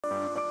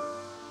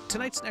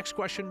Tonight's next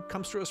question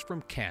comes to us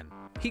from Ken.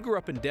 He grew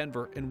up in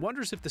Denver and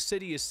wonders if the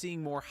city is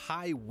seeing more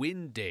high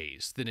wind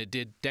days than it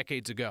did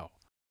decades ago.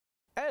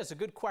 That is a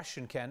good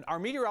question, Ken. Our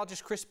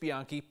meteorologist Chris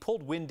Bianchi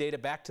pulled wind data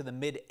back to the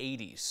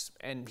mid-80s,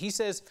 and he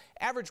says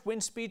average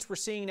wind speeds we're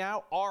seeing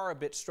now are a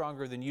bit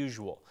stronger than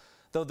usual,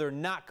 though they're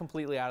not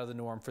completely out of the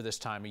norm for this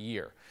time of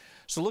year.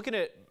 So looking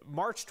at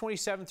March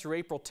 27th through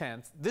April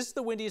 10th, this is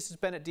the windiest it's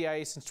been at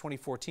DIA since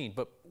 2014,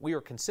 but we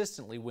were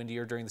consistently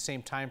windier during the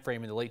same time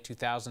frame in the late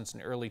 2000s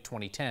and early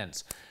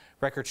 2010s.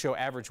 Records show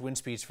average wind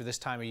speeds for this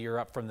time of year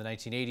up from the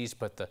 1980s,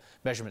 but the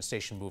measurement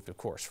station moved, of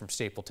course, from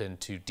Stapleton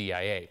to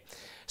DIA.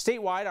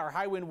 Statewide, our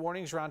high wind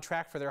warnings are on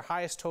track for their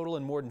highest total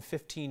in more than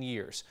 15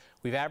 years.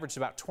 We've averaged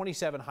about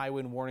 27 high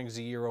wind warnings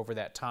a year over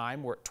that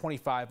time. We're at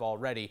 25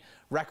 already.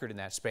 Record in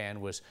that span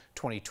was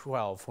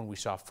 2012 when we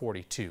saw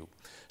 42.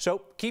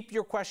 So keep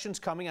your questions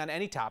coming on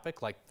any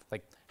topic, like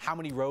how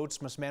many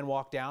roads must man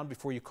walk down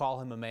before you call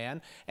him a man?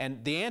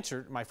 And the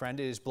answer, my friend,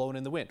 is blowing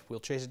in the wind.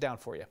 We'll chase it down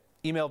for you.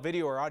 Email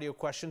video or audio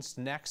questions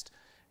to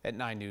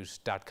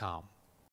next@9news.com.